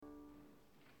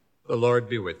The Lord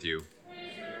be with you.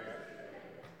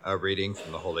 A reading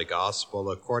from the Holy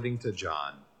Gospel according to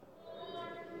John.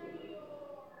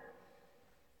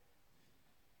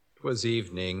 It was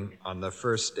evening on the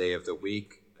first day of the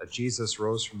week that Jesus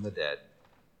rose from the dead,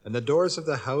 and the doors of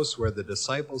the house where the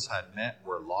disciples had met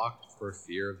were locked for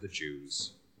fear of the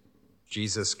Jews.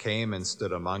 Jesus came and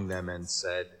stood among them and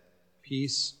said,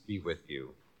 "Peace be with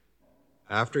you."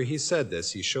 After he said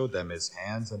this, he showed them his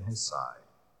hands and his side.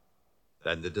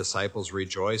 Then the disciples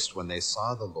rejoiced when they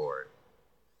saw the Lord.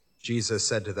 Jesus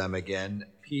said to them again,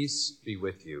 "Peace be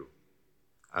with you.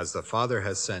 As the Father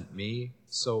has sent me,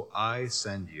 so I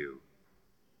send you."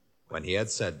 When he had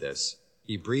said this,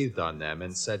 he breathed on them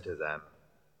and said to them,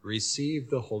 "Receive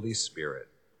the Holy Spirit.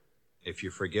 If you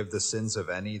forgive the sins of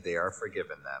any, they are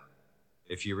forgiven them.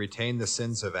 If you retain the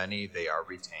sins of any, they are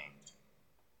retained."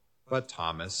 But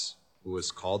Thomas, who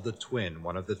was called the twin,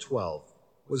 one of the 12,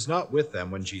 was not with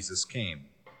them when Jesus came.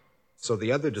 So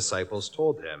the other disciples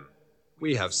told him,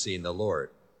 "We have seen the Lord."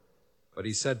 But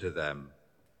he said to them,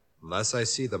 "Unless I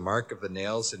see the mark of the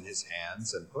nails in his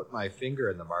hands, and put my finger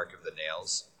in the mark of the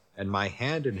nails, and my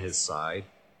hand in his side,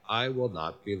 I will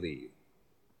not believe."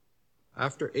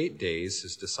 After 8 days,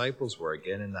 his disciples were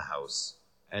again in the house,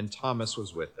 and Thomas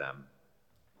was with them.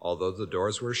 Although the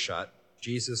doors were shut,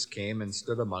 Jesus came and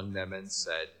stood among them and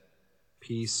said,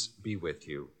 "Peace be with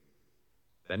you."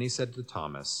 Then he said to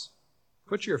Thomas,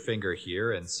 "Put your finger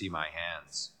here and see my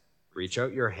hands. Reach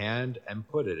out your hand and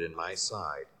put it in my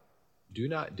side. Do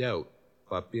not doubt,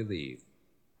 but believe."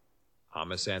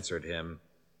 Thomas answered him,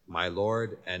 "My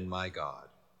Lord and my God."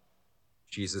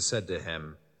 Jesus said to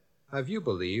him, "Have you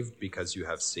believed because you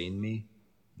have seen me?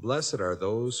 Blessed are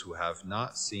those who have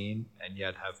not seen and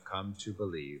yet have come to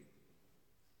believe."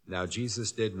 Now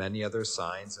Jesus did many other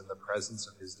signs in the presence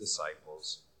of his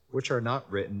disciples, which are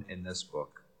not written in this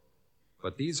book.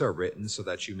 But these are written so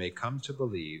that you may come to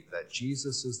believe that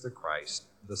Jesus is the Christ,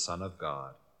 the Son of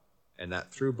God, and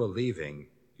that through believing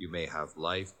you may have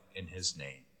life in his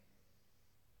name.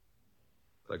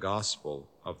 The Gospel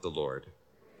of the Lord.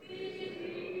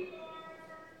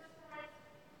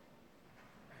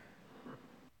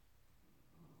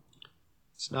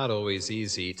 It's not always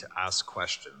easy to ask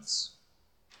questions.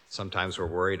 Sometimes we're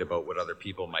worried about what other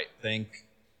people might think.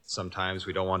 Sometimes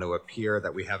we don't want to appear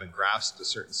that we haven't grasped a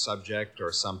certain subject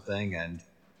or something, and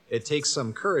it takes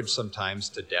some courage sometimes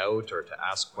to doubt or to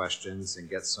ask questions and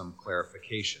get some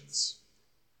clarifications.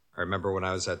 I remember when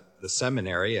I was at the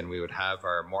seminary and we would have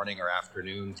our morning or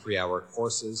afternoon 3-hour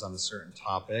courses on a certain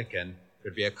topic, and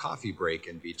there'd be a coffee break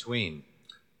in between.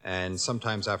 And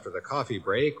sometimes after the coffee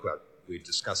break, we'd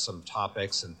discuss some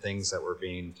topics and things that were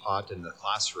being taught in the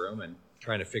classroom and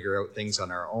trying to figure out things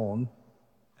on our own.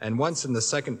 And once in the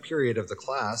second period of the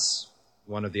class,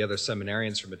 one of the other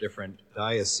seminarians from a different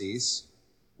diocese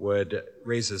would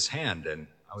raise his hand, and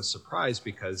I was surprised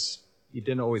because he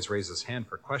didn't always raise his hand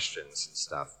for questions and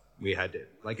stuff. We had,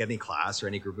 like any class or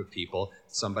any group of people,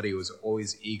 somebody who was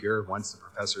always eager, once the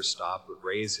professor stopped, would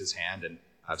raise his hand and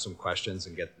have some questions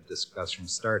and get the discussion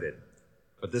started.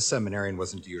 But this seminarian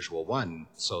wasn't the usual one,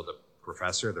 so the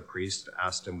professor, the priest,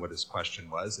 asked him what his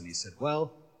question was, and he said,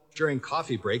 "Well, during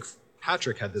coffee break,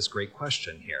 Patrick had this great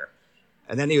question here."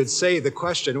 And then he would say the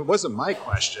question, it wasn't my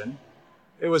question,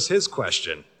 it was his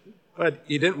question. But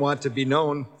he didn't want to be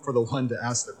known for the one to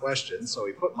ask the question, so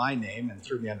he put my name and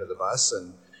threw me under the bus,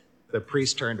 and the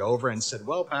priest turned over and said,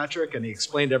 "Well, Patrick," and he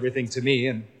explained everything to me,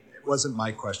 and it wasn't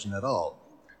my question at all.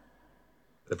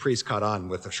 The priest caught on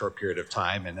with a short period of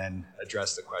time and then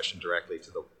addressed the question directly to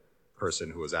the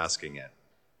person who was asking it.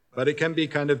 But it can be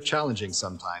kind of challenging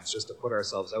sometimes just to put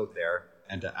ourselves out there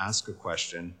and to ask a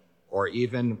question, or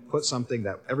even put something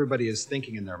that everybody is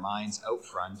thinking in their minds out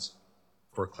front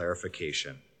for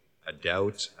clarification, a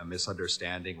doubt, a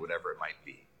misunderstanding, whatever it might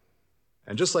be.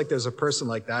 And just like there's a person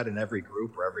like that in every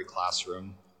group or every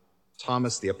classroom,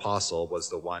 Thomas the Apostle was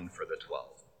the one for the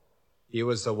 12. He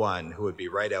was the one who would be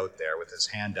right out there with his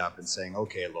hand up and saying,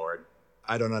 "Okay, Lord,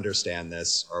 I don't understand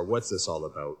this," or "What's this all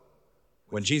about?"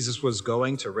 When Jesus was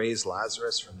going to raise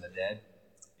Lazarus from the dead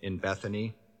in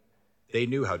Bethany, they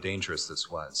knew how dangerous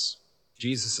this was.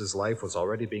 Jesus' life was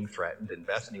already being threatened, and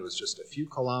Bethany was just a few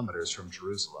kilometers from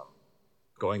Jerusalem.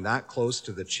 Going that close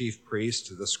to the chief priests,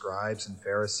 to the scribes and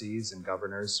Pharisees and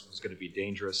governors was going to be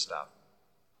dangerous stuff.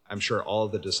 I'm sure all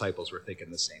of the disciples were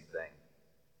thinking the same thing.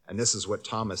 And this is what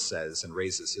Thomas says and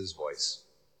raises his voice.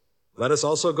 "Let us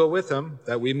also go with him,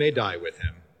 that we may die with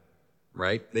him."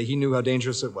 Right? He knew how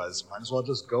dangerous it was. Might as well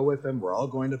just go with him. We're all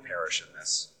going to perish in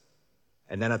this.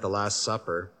 And then at the Last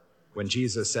Supper, when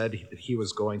Jesus said that he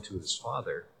was going to his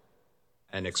Father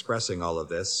and expressing all of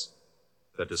this,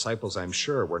 the disciples, I'm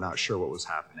sure, were not sure what was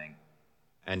happening.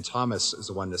 And Thomas is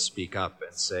the one to speak up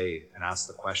and say and ask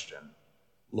the question,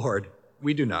 Lord,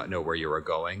 we do not know where you are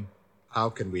going. How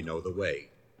can we know the way?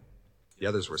 The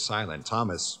others were silent.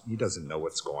 Thomas, he doesn't know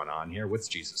what's going on here. What's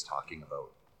Jesus talking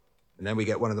about? And then we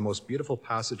get one of the most beautiful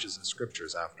passages in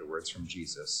scriptures afterwards from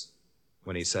Jesus,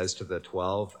 when he says to the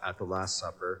 12 at the Last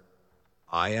Supper,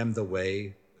 I am the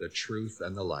way, the truth,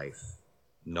 and the life.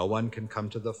 No one can come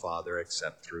to the Father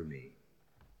except through me.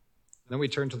 Then we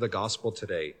turn to the gospel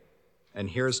today, and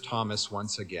here's Thomas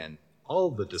once again. All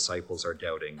the disciples are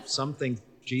doubting. Some think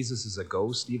Jesus is a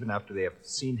ghost, even after they have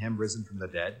seen him risen from the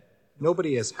dead.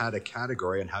 Nobody has had a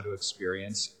category on how to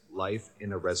experience life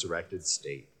in a resurrected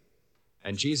state.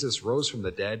 And Jesus rose from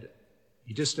the dead.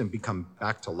 He just didn't become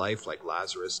back to life like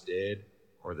Lazarus did,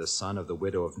 or the son of the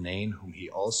widow of Nain, whom he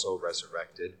also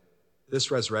resurrected.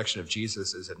 This resurrection of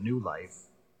Jesus is a new life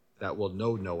that will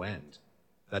know no end,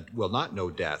 that will not know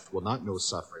death, will not know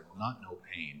suffering, will not know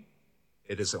pain.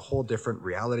 It is a whole different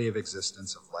reality of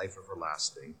existence, of life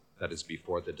everlasting, that is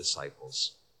before the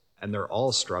disciples. And they're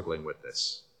all struggling with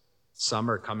this.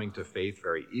 Some are coming to faith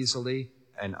very easily,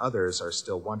 and others are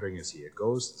still wondering, is he a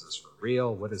ghost? Is this for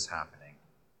real? What is happening?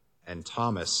 And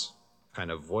Thomas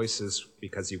kind of voices,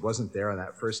 because he wasn't there on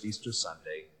that first Easter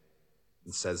Sunday,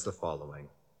 and says the following,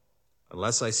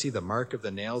 unless I see the mark of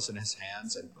the nails in his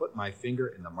hands and put my finger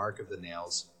in the mark of the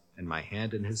nails and my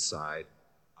hand in his side,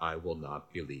 I will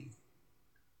not believe.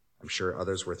 I'm sure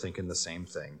others were thinking the same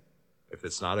thing. If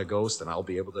it's not a ghost, then I'll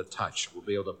be able to touch. We'll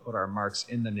be able to put our marks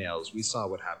in the nails. We saw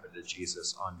what happened to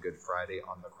Jesus on Good Friday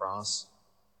on the cross.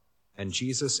 And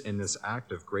Jesus, in this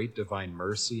act of great divine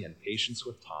mercy and patience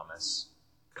with Thomas,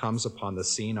 comes upon the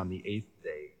scene on the 8th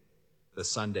day, the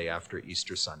Sunday after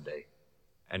Easter Sunday,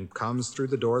 and comes through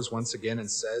the doors once again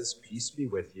and says, peace be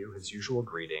with you, his usual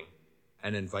greeting,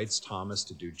 and invites Thomas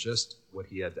to do just what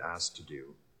he had asked to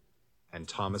do. And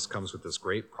Thomas comes with this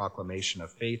great proclamation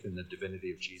of faith in the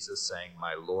divinity of Jesus, saying,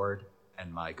 my Lord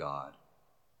and my God.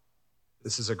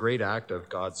 This is a great act of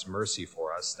God's mercy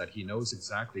for us, that he knows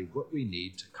exactly what we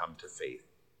need to come to faith.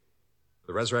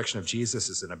 The resurrection of Jesus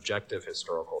is an objective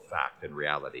historical fact and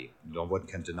reality. No one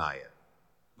can deny it.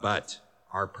 But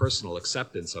our personal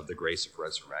acceptance of the grace of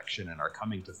resurrection and our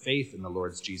coming to faith in the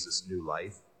Lord Jesus' new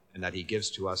life, and that he gives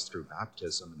to us through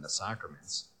baptism and the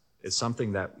sacraments, is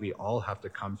something that we all have to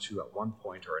come to at one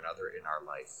point or another in our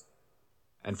life.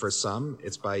 And for some,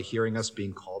 it's by hearing us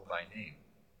being called by name,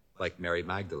 like Mary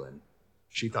Magdalene.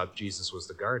 She thought Jesus was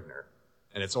the gardener.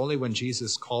 And it's only when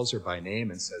Jesus calls her by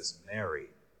name and says, Mary,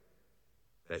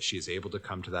 that she is able to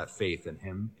come to that faith in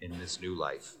him in this new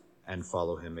life and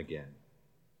follow him again.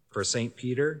 For St.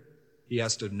 Peter, he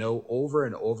has to know over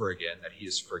and over again that he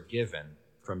is forgiven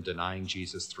from denying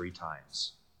Jesus 3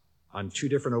 times. On 2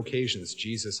 different occasions,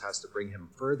 Jesus has to bring him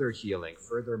further healing,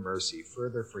 further mercy,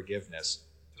 further forgiveness,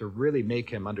 to really make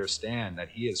him understand that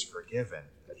he is forgiven,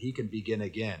 that he can begin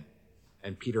again.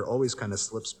 And Peter always kind of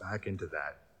slips back into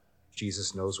that.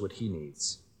 Jesus knows what he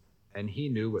needs. And he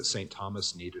knew what St.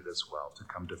 Thomas needed as well, to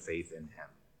come to faith in him.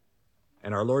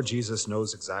 And our Lord Jesus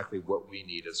knows exactly what we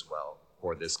need as well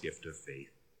for this gift of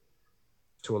faith.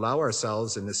 To allow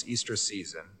ourselves in this Easter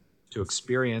season to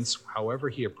experience however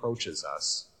he approaches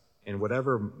us, in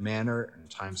whatever manner, in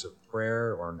times of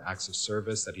prayer or in acts of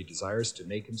service that he desires to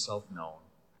make himself known,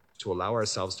 to allow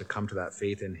ourselves to come to that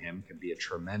faith in him can be a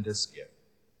tremendous gift.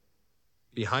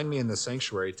 Behind me in the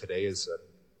sanctuary today is an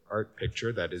art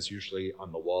picture that is usually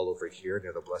on the wall over here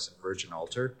near the Blessed Virgin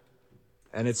altar,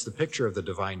 and it's the picture of the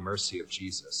divine mercy of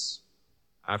Jesus.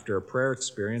 After a prayer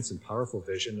experience and powerful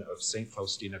vision of St.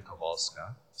 Faustina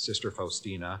Kowalska, Sister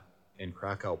Faustina, in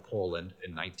Krakow, Poland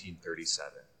in 1937.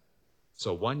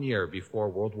 So 1 year before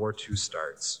World War II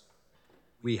starts,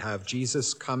 we have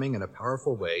Jesus coming in a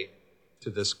powerful way to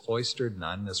this cloistered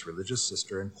nun, this religious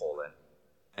sister in Poland,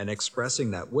 and expressing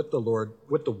that what the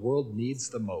world needs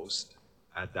the most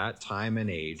at that time and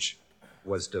age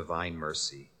was divine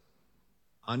mercy.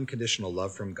 Unconditional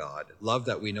love from God, love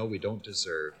that we know we don't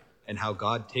deserve, and how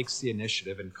God takes the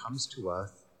initiative and comes to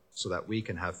us so that we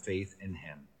can have faith in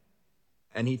him.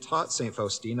 And he taught St.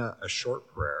 Faustina a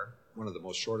short prayer, one of the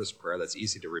most shortest prayer that's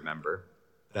easy to remember,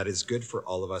 that is good for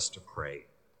all of us to pray.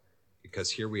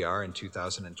 Because here we are in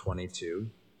 2022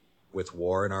 with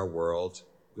war in our world,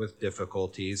 with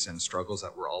difficulties and struggles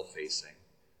that we're all facing.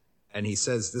 And he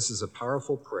says this is a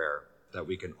powerful prayer that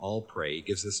we can all pray. He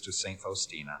gives this to St.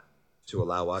 Faustina to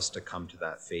allow us to come to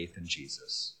that faith in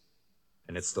Jesus.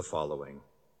 And it's the following: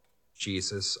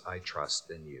 Jesus, I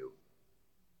trust in you.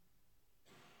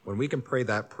 When we can pray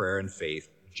that prayer in faith,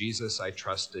 Jesus, I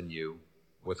trust in you,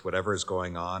 with whatever is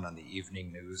going on the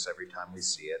evening news every time we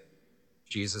see it,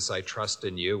 Jesus, I trust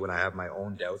in you when I have my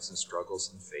own doubts and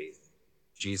struggles in faith.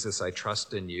 Jesus, I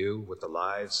trust in you with the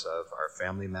lives of our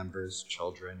family members,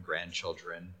 children,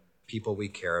 grandchildren, people we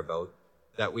care about,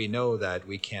 that we know that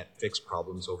we can't fix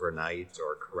problems overnight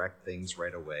or correct things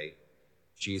right away.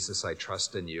 Jesus, I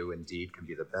trust in you indeed can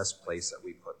be the best place that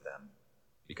we put them,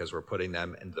 because we're putting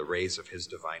them in the rays of his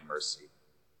divine mercy.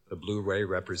 The blue ray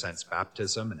represents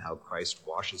baptism and how Christ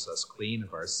washes us clean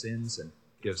of our sins and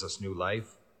gives us new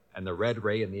life. And the red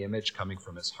ray in the image coming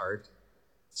from his heart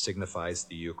signifies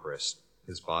the Eucharist,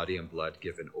 his body and blood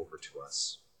given over to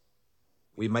us.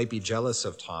 We might be jealous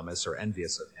of Thomas or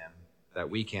envious of him that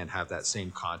we can't have that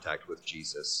same contact with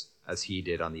Jesus as he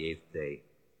did on the 8th day.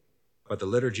 But the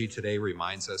liturgy today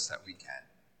reminds us that we can.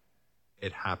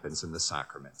 It happens in the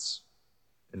sacraments.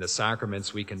 In the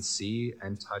sacraments, we can see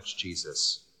and touch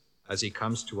Jesus as he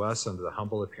comes to us under the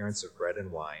humble appearance of bread and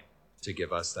wine to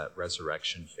give us that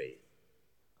resurrection faith.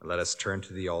 And let us turn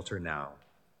to the altar now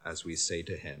as we say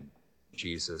to him,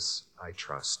 Jesus, I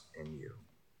trust in you.